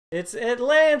It's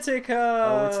Atlantica!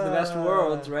 Oh, it's the best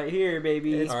worlds right here,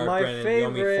 baby. It's All right, my Brandon,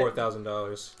 favorite. you owe me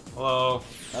 $4,000. Hello.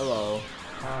 Hello.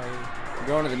 Hi. We're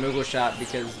going to the Moogle shop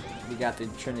because we got the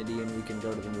Trinity and we can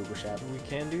go to the Moogle shop. We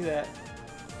can do that.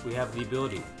 We have the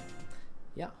ability.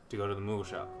 Yeah. To go to the Moogle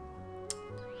shop.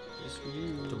 Yes, we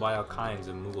do. To buy all kinds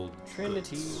of Moogle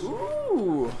Trinity. goods.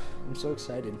 Ooh. I'm so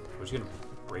excited. We're just gonna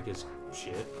break his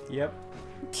shit. Yep.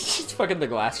 It's fucking the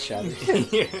glass shattered.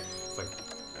 Yeah. It's like,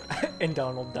 And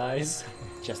Donald dies.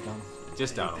 Just now.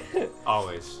 just Donald.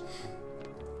 Always.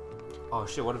 Oh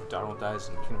shit, what if Donald dies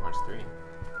in Kingdom Hearts 3?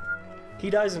 He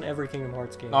dies in every Kingdom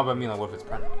Hearts game. No, but I mean, like, what if it's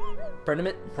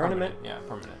permanent? Permanent? Yeah,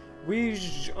 permanent.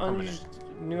 Unused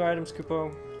new items,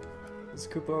 Kupo. It's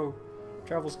Kupo.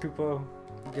 Travels Kupo.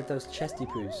 Get those chesty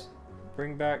poos.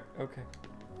 Bring back. Okay.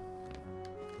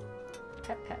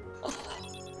 Pat pat.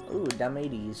 Ooh,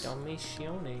 Dalmatians.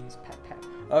 Dalmatians. Pat pat.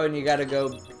 Oh, and you gotta go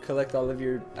collect all of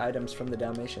your items from the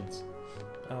Dalmatians.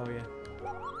 Oh yeah.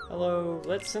 Hello.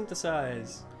 Let's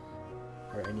synthesize.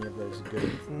 Or any of those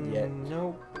good yet.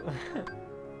 Nope.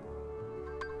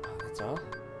 That's all?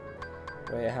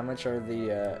 Wait, how much are the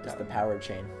is the power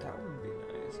chain? That would be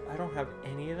nice. I don't have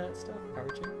any of that stuff. Power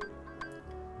chain.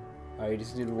 Oh, you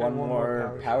just need one one more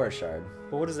more power shard.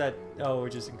 But what does that? Oh, it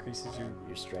just increases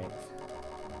Your strength.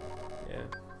 Yeah.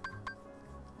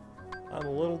 I'm a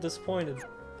little disappointed.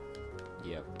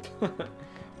 Yep.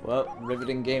 Well,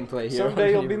 riveting gameplay here.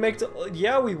 Someday you'll be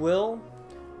yeah, we will.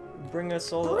 Bring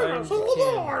us all the items you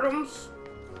can. items.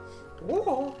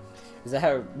 Whoa. Is that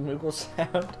how Moogle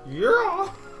sound?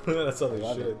 Yeah. That's how they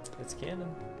Love should. it. It's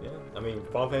canon. Yeah. I mean,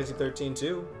 Final Fantasy 13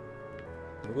 too.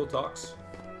 Moogle talks.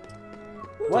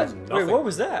 What? Does Wait, nothing. what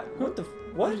was that? What the?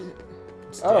 What?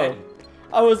 It's Oh. dead.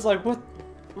 I was like, what?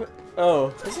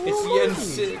 Oh. It's Yen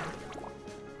Sid.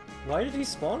 Why did he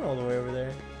spawn all the way over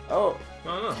there? Oh. I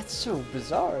don't know. That's so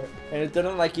bizarre. And it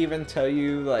didn't like even tell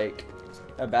you like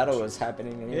a battle was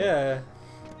happening anymore.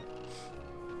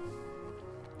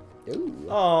 Yeah. Ooh.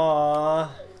 Aww.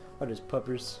 What is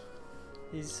puppers?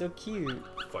 He's so cute.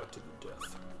 Fight to the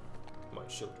death, my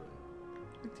children.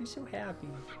 Look, he's so happy.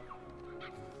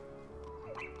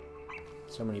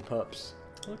 So many pups.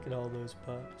 Look at all those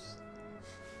pups.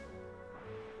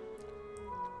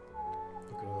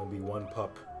 There can only be one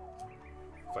pup.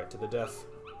 Fight to the death.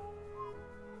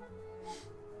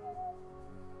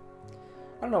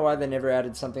 I don't know why they never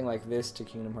added something like this to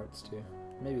Kingdom Hearts 2.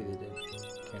 Maybe they did.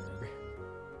 Can't remember.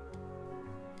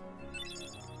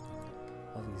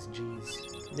 All these G's.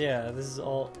 Yeah, this is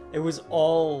all. It was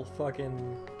all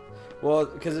fucking. Well,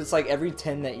 because it's like every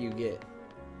 10 that you get,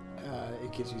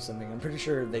 it gives you something. I'm pretty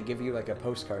sure they give you like a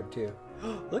postcard too.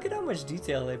 Look at how much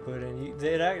detail they put in.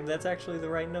 That's actually the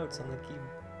right notes on the key.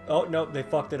 Oh no, they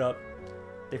fucked it up.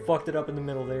 They fucked it up in the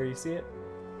middle there. You see it?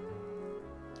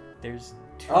 There's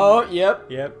two. Oh, yep.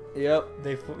 Yep. Yep.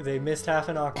 They missed half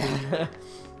an octave.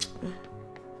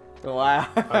 Wow.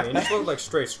 I mean, it just looked like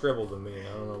straight scribble to me.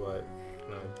 I don't know why.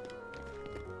 No.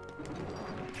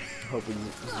 Hope we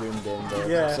zoomed in there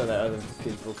Yeah. so that other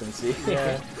people can see.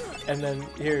 Yeah. And then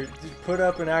here, put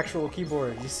up an actual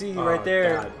keyboard. You see right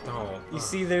there. God. Oh, You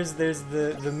see, there's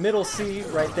the middle C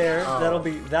right there. Oh.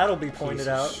 That'll be pointed piece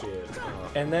of out. shit.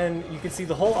 Oh. And then you can see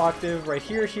the whole octave right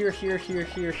here, here, here, here,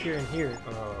 here, here, and here.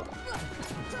 Oh.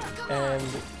 And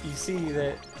you see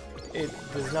that it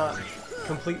does not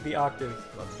complete the octave.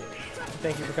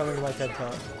 Thank you for coming to my TED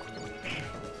Talk.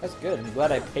 That's good. I'm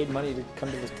glad I paid money to come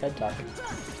to this TED Talk.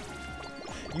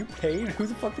 You paid? Who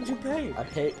the fuck did you pay? I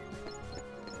paid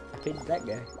that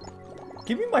guy.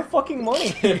 Give me my fucking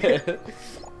money!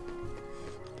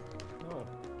 No.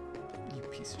 You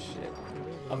piece of shit.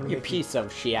 You piece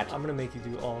of shit. I'm gonna make you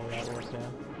do all of that work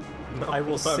now. No, I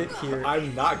will sit here.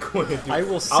 I'm not going to do. I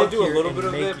will sit I'll do a here little and bit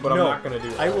of make it, you- but no, I'm not going to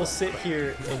do. I all will of it. sit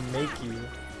here and make you.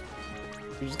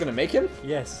 You're just gonna make him?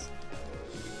 Yes.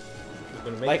 I'm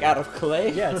gonna make Like it. out of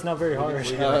clay? Yeah, it's not very hard.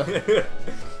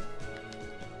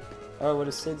 Oh, what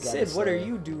does Sid got Sid, to what say? are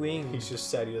you doing? He's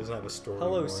just sad he doesn't have a story.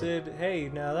 Hello, anymore. Sid.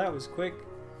 Hey, now that was quick.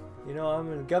 You know,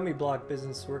 I'm in a gummy block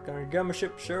business. Working on your gummy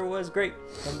ship sure was great.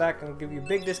 Come back and I'll give you a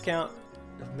big discount.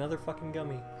 Another fucking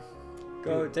gummy.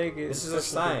 Go Dude, take it. this is Such a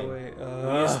sign. giveaway. We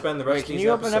need to spend the rest Wait, of can these you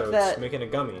open up episodes that- making a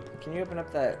gummy. Can you open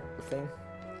up that thing?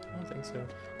 I don't think so.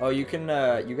 Oh, you can,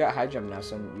 you got high jump now,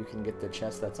 so you can get the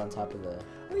chest that's on top of the...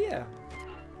 Oh yeah.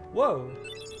 Whoa.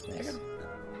 Nice.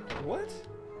 What?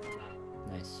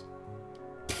 Nice.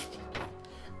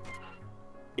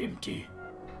 Empty.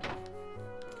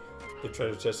 The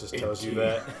treasure chest just tells you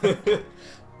that.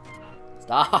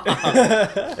 Stop!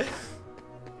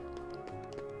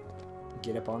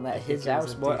 Get up on that think his it was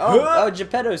house, a boy. deep- Oh,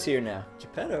 Geppetto's here now.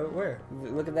 Geppetto? Where?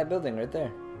 Look at that building right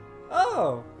there.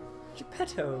 Oh!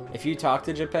 Geppetto. If you talk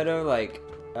to Geppetto, like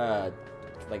I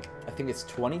think it's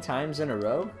 20 times in a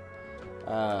row,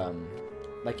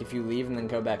 like if you leave and then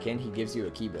go back in, he gives you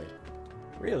a Keyblade.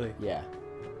 Really? Yeah.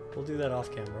 We'll do that off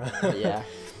camera. Yeah.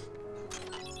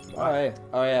 Alright.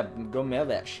 Oh yeah, go mail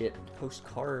that shit.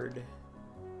 Postcard.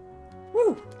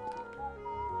 Woo!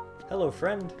 Hello,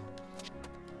 friend.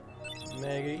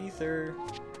 Mega Ether.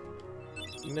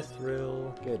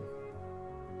 Mithril. Good.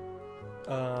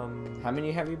 How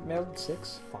many have you mailed?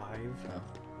 6? 5. Oh.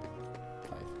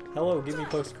 5. Hello, give me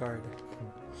postcard.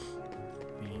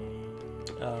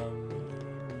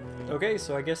 Okay,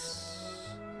 so I guess...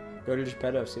 Go to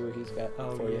Geppetto, see what he's got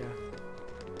for you.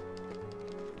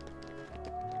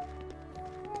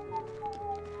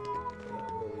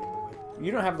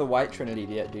 You don't have the White Trinity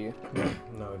yet, do you?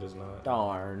 No, it does not.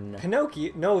 Darn.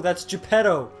 Pinocchio? No, that's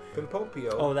Geppetto.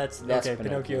 Pimpopio. Oh, that's okay.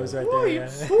 Pinocchio's right Whoa, there.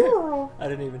 you I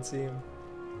didn't even see him.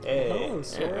 Hey. Hello,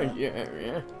 Sora.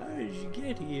 Yeah. How did you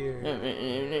get here?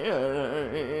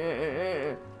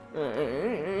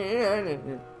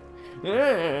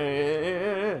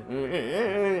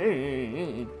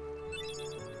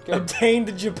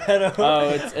 Obtained Geppetto. Oh,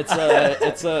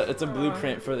 it's a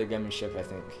blueprint for the gummy ship, I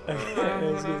think.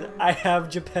 I have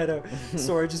Geppetto.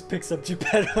 Sora just picks up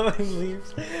Geppetto and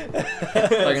leaves.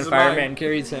 Fucking fireman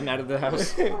carries him out of the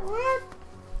house.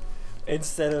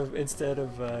 Instead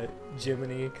of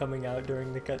Jiminy coming out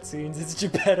during the cutscenes, it's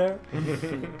Geppetto.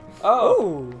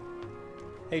 Oh!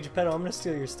 Hey Geppetto, I'm gonna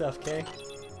steal your stuff, okay?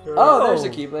 Oh, there's a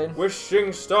Keyblade.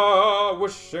 Wishing star,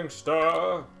 wishing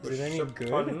star. Is it any good?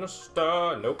 Upon a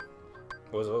star. Nope.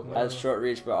 What was it? Has short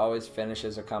reach, but always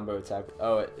finishes a combo attack.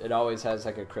 Oh, it always has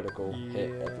like a critical hit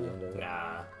at the end of it.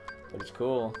 Nah. But it's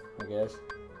cool, I guess.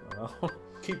 I don't know.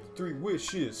 Keep 3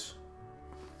 wishes.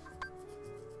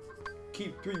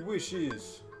 Keep 3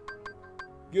 wishes.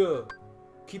 Yeah.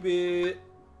 Keep it.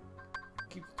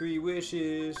 Keep 3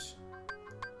 wishes.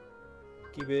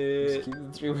 Keep it. Just keep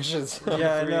the 3 wishes.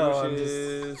 Yeah, I 3 know. I'm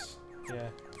wishes. just... Yeah.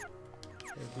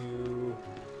 Thank you.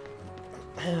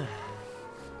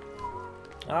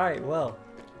 Alright, well.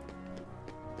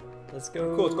 Let's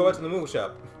go... Cool, let's go back to the movie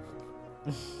shop.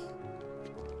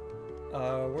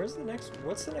 Where's the next...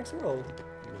 What's the next world?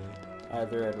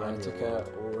 Either Atlantica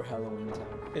or Halloween Town.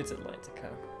 It's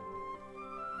Atlantica.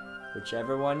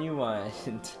 Whichever one you want.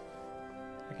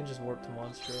 I can just warp to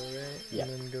Monstro, right? Yeah.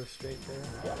 And then go straight there?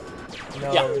 Yeah.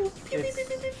 No, Yeah.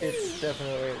 it's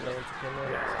definitely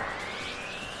Atlantica.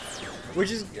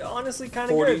 Which is honestly kind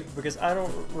of 40 good, because I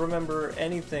don't remember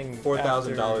anything.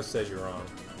 $4,000 says you're wrong.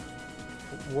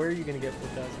 Where are you going to get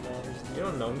 $4,000? You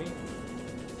don't know me.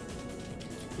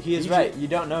 He is DJ? right. You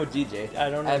don't know DJ. I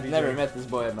don't know I've DJ. never met this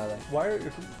boy in my life. Why are...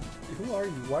 Who are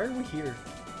you? Why are we here?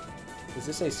 Is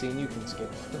this a scene you can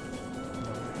skip?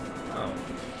 Oh.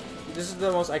 This is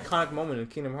the most iconic moment in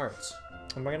Kingdom Hearts.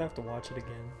 Am I going to have to watch it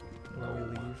again when we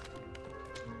leave?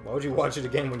 Why would you watch it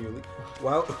again when you leave?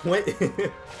 Well, wait.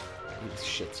 He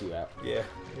shits you out. Yeah.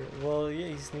 Well, yeah,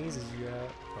 he sneezes you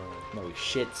out. No, he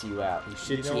shits you out. He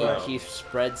shits know you what? out. He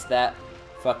spreads that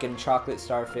fucking chocolate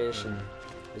starfish and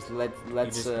just lets.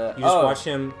 You just watch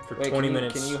him for 20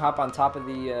 minutes. Can you hop on top of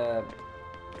that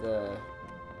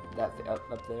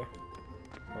up there?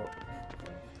 Oh,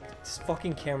 This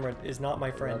fucking camera is not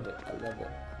my friend. I love it.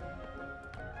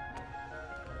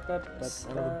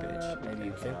 Son of a bitch. Maybe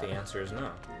you I think the answer is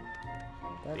no.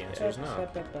 The answer is no.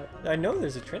 I know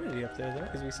there's a Trinity up there, though,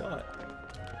 because we saw it.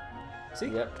 See?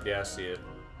 Yep. Yeah, I see it.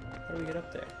 How do we get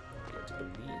up there? You have to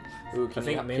believe. Ooh, I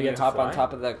think maybe can you hop fly? on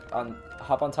top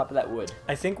of that wood?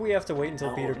 I think we have to wait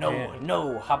until Peter Pan.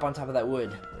 No, hop on top of that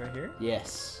wood. Right here?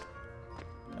 Yes.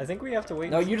 I think we have to wait.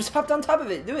 No, you just hopped on top of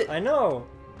it. Do it. I know.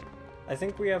 I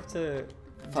think we have to.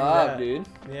 Fuck, do that. dude.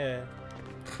 Yeah.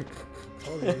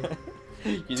 Told you.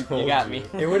 You Told got you. me.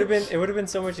 It would have been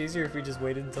so much easier if we just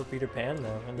waited until Peter Pan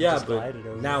though, and Yeah, just but glided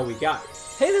over. now we got it.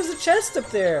 Hey, there's a chest up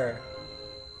there.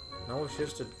 No, it's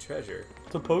just a treasure.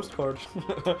 It's a postcard.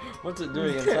 What's it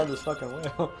doing inside this fucking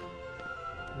whale?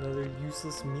 Another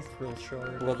useless mithril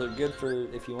shard. Well, they're good for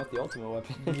if you want the ultimate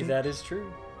weapon. Yeah, that is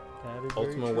true. That is very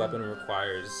Ultimate true. weapon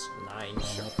requires 9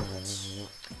 shards.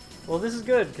 Well, this is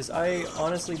good because I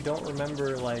honestly don't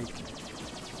remember like.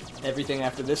 Everything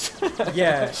after this.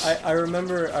 Yeah, I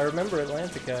remember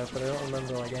Atlantica, but I don't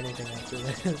remember like anything after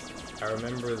this. I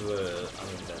remember the. I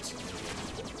mean, that's.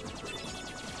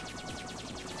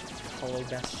 Hollow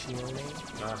Bastione.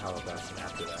 Not Hollow Bastion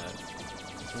after that.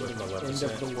 With End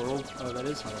Maleficent. of the world. Oh, that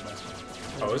is Hollow Bastion.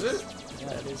 Oh, is it?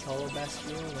 Yeah, that is Hollow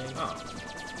Bastione. Oh.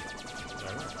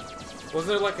 Never mind. Was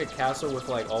there like a castle with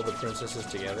like all the princesses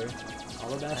together?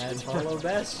 Hollow Bastion. That's Hollow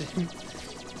Bastion.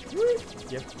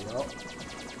 Yep. Well,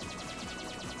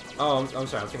 Oh, I'm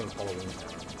sorry. I'm thinking of Halloween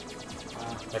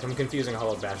Town. Like I'm confusing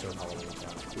Hollow Bastion with Halloween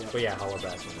Town. Yeah. But yeah, Hollow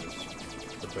Bastion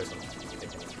is the place I'm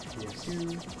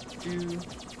thinking.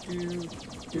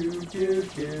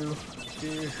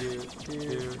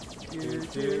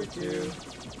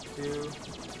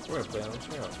 We're gonna play on the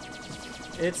show.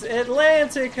 It's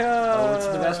Atlantica! Oh, it's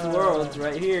the best world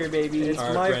right here, baby. It's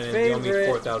Alright, my Brandon, favorite.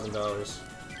 you owe me $4,000.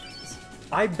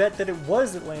 I bet that it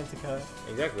was Atlantica.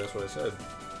 Exactly, that's what I said.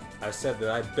 I said that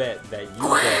I bet that you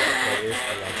bet that it's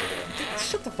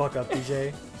Atlantica. Shut the fuck up,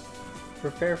 DJ.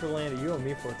 Prepare for land. You owe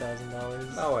me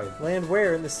 $4,000. No way. Land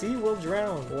where? In the sea? We'll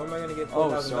drown. Where am I gonna get $4,000?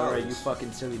 Oh, sorry, you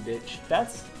fucking silly bitch.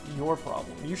 That's your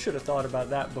problem. You should have thought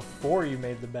about that before you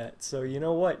made the bet. So you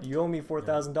know what? You owe me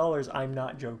 $4,000. I'm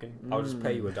not joking. I'll just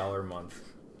pay you $1 a month.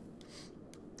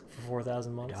 For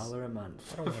 4,000 months. $1 a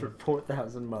month. I don't For wanna-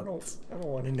 4,000 months. I don't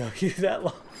want to know you that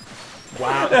long.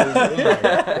 Wow.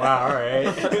 Wow,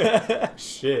 alright.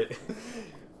 Shit.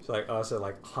 It's like us at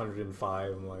like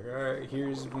 105. I'm like, alright,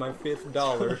 here's my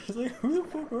 $5th. It's like, who the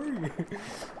fuck are you?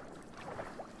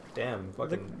 Damn,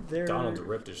 fucking they're- Donald's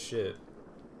ripped as shit.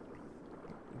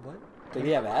 What? Did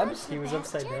he have abs? He was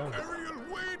upside down. Ariel,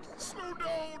 wait! Slow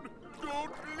down!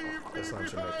 Don't leave me That's not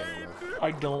Jamaican enough.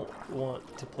 I don't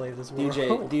want to play this world.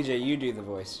 DJ, you do the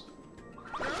voice.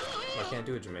 I can't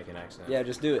do a Jamaican accent. Yeah,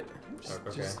 just do it.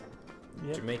 Okay. just-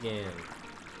 Yep. Jamaican.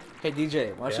 Hey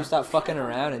DJ, why don't Yeah? you stop fucking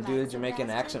around and do a Jamaican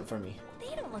accent for me?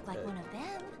 They don't look like one of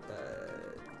them.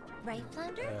 Right,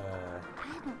 Flounder?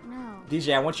 I don't know.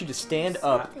 DJ, I want you to stand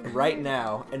up right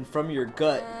now and from your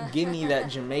gut, give me that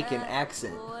Jamaican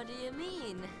accent. What do you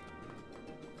mean?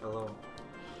 Hello.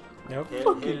 Nope. They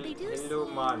do Hello,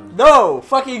 man. No,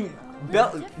 fucking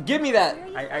belt. Give me that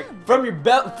I from your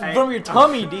belt, from your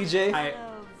tummy, DJ.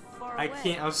 I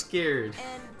can't. I'm scared.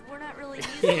 And we're not really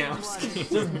Yeah, I'm scared.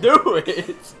 Just do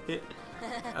it.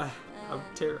 I'm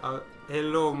terrible.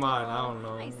 Hello, man. I don't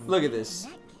know. Look at this.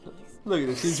 Look at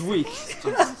this. He's weak.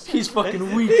 He's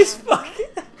fucking weak. He's fucking.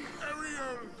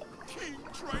 Ariel! King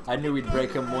tried I knew we'd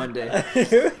break him one day.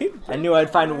 I knew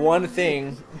I'd find one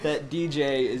thing that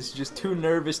DJ is just too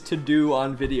nervous to do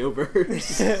on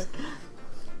Videoverse.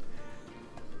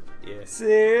 Yeah.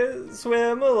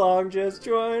 Swim along, just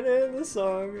join in the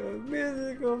song of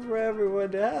musical for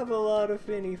everyone to have a lot of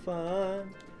finny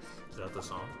fun. Is that the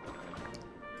song?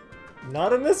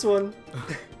 Not in this one.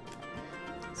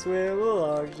 Swim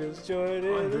along, just join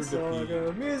in Under the the song P.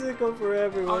 of musical for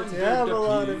everyone Under to have the a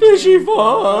lot P. of Fishy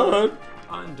fun.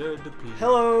 Under the P.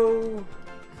 Hello.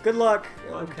 Good luck.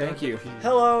 Under Okay. Thank you. the P.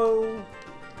 Hello.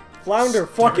 Flounder,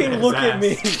 fucking his look at ass.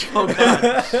 me. Oh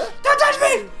god. Don't touch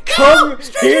me! Come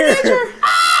here.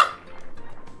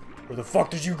 Where the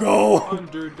fuck did you go?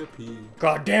 Under the P.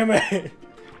 God damn it.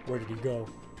 Where did he go?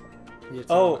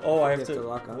 Oh, I have to.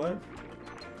 lock on. What?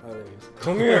 Oh, there he is.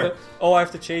 Come here. Oh, I have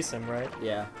to chase him, right?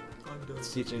 Yeah, Under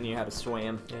it's teaching you how to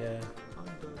swim. Yeah.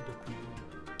 the P.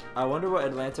 I wonder what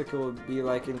Atlantica will be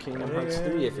like in Kingdom Hearts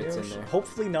 3 if it's in there.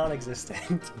 Hopefully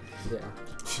non-existent. Yeah.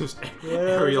 Just What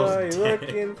Ariel's are you dead.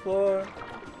 looking for?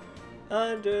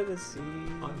 Under the sea.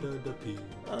 Under the P.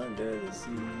 Under the sea.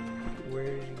 Where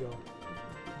did you go?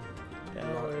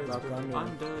 Down Lock- where it's lock going. on.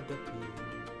 Under the P.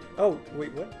 Oh,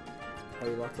 wait, what? Are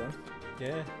you locked in?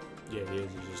 Yeah. Yeah, he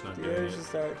is. He's just not The doing urge it. to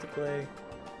start to play.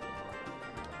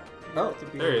 Oh, To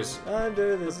be there he is.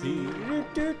 Under the The sea.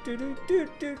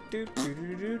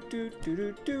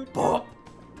 Boom.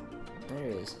 There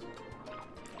he is.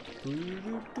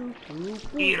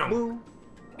 Eat 'em.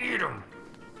 Eat 'em.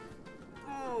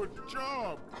 Good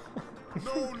job!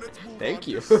 No, let's move Thank on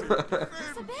you. to Sid.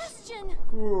 Sebastian!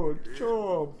 Good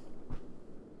job.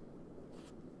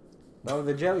 Oh,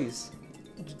 the jellies.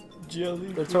 Jelly.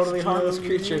 They're totally harmless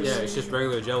creatures. Yeah, it's just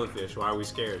regular jellyfish. Why are we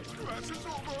scared? Class is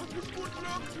over. Good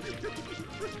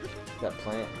luck! That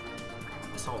plant.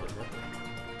 I saw it.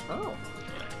 Oh.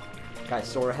 Guys,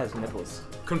 Sora has nipples.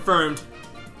 Confirmed.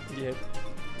 Yep.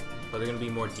 Are they gonna be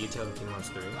more detailed in Kingdom Hearts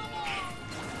 3?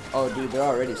 Oh, dude, they're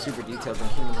already super detailed in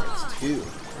Kingdom Hearts 2.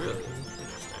 Really?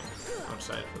 Interesting. I'm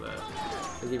excited for that.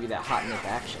 They give you that hot nip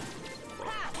action.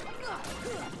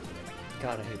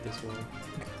 God, I hate this one.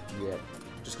 Yep.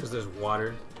 Just because there's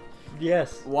water.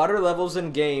 Yes. Water levels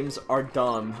in games are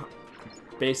dumb.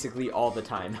 Basically all the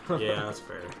time. Yeah, that's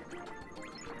fair.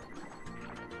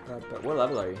 But what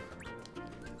level are you?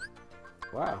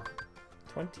 Wow.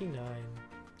 29.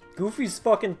 Goofy's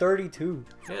fucking 32.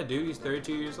 Yeah, dude, he's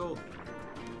 32 years old.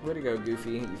 Way to go,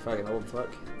 Goofy, you fucking old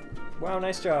fuck. Wow,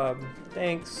 nice job.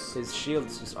 Thanks. His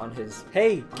shield's just on his...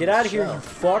 Hey, get out of here, you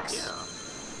shelf. fucks.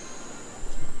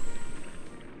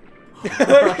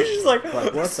 She's like, Like,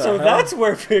 what the so hell?" that's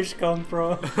where fish come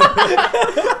from.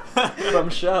 From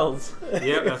shells.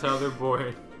 Yep, that's how they're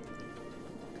born.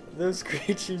 Those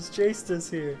creatures chased us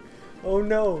here. Oh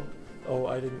no. Oh,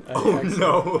 I didn't. I Oh accidentally-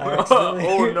 no. I accidentally,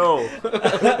 Oh no.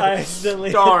 I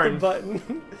accidentally Darn. hit the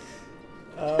button.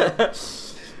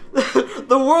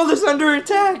 The world is under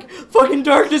attack. Fucking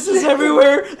darkness is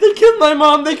everywhere. They killed my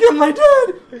mom. They killed my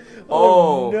dad.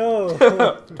 Oh, Oh,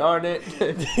 no. Darn it.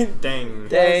 Dang.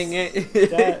 Dang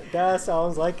it. That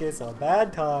sounds like it's a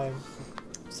bad time.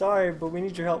 Sorry, but we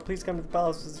need your help. Please come to the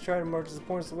palace to try to march the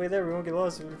points the way there. We won't get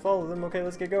lost if we follow them. Okay,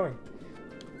 let's get going.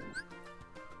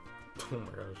 Oh my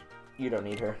gosh. You don't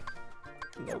need her.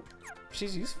 Nope.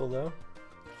 She's useful though.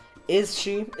 Is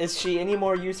she? Is she any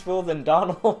more useful than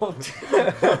Donald?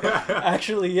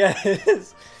 Actually,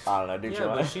 yes. I don't know, dude. Yeah,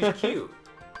 but she's cute.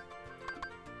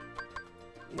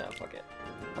 No, fuck it.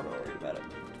 I'm not worried about it.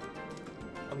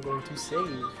 I'm going to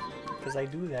save because I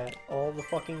do that all the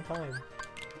fucking time. I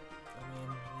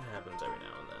mean, it happens every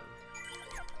now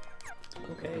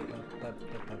and then.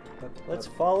 Okay. Let's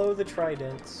follow the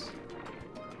tridents.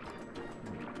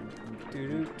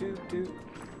 Do.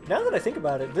 Now that I think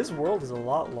about it, this world is a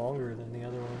lot longer than the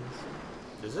other ones.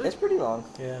 Is It's it? pretty long.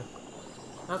 Yeah,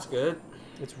 That's good.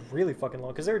 it's really fucking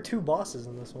long because there are 2 bosses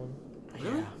in this one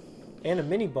Really? and a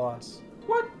mini boss.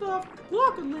 What the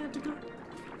fuck, Atlantica?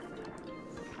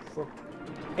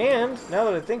 And now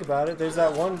that I think about it, there's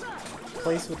that one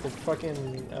place with the fucking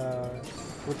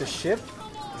with the ship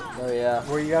Oh yeah.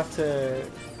 where you have to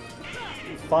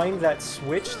find that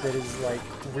switch that is like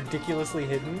ridiculously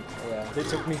hidden. Yeah. That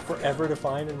took me forever to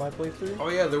find in my playthrough. Oh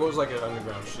yeah, there was like an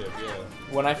underground ship, yeah.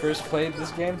 When I first played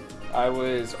this game, I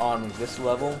was on this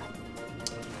level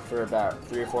for about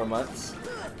 3 or 4 months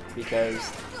because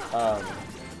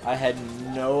I had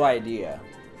no idea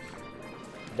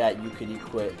that you could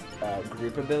equip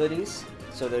group abilities.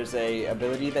 So there's a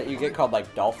ability that you get called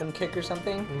like Dolphin Kick or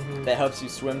something that helps you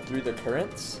swim through the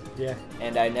currents, Yeah.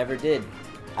 and I never did.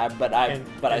 But I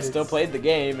And still it's- played the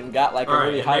game and got like a Alright,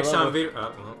 really high next level.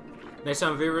 time, next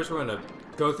time viewers, we're gonna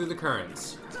go through the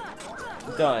currents.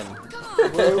 Done.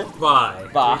 Bye.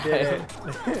 Bye. We did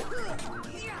it.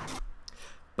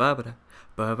 Ba-ba-da,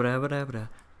 ba-ba-da-ba-da-ba-da,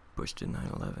 push to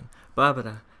 9/11.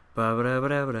 Ba-ba-da,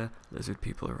 ba-ba-da-ba-da-ba-da, lizard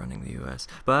people are running the U.S.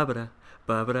 Ba-ba-da,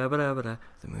 ba-ba-da-ba-da-ba-da,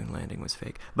 the moon landing was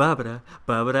fake. Ba-ba-da,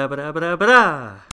 ba-ba-da-ba-da-ba-da-ba-da.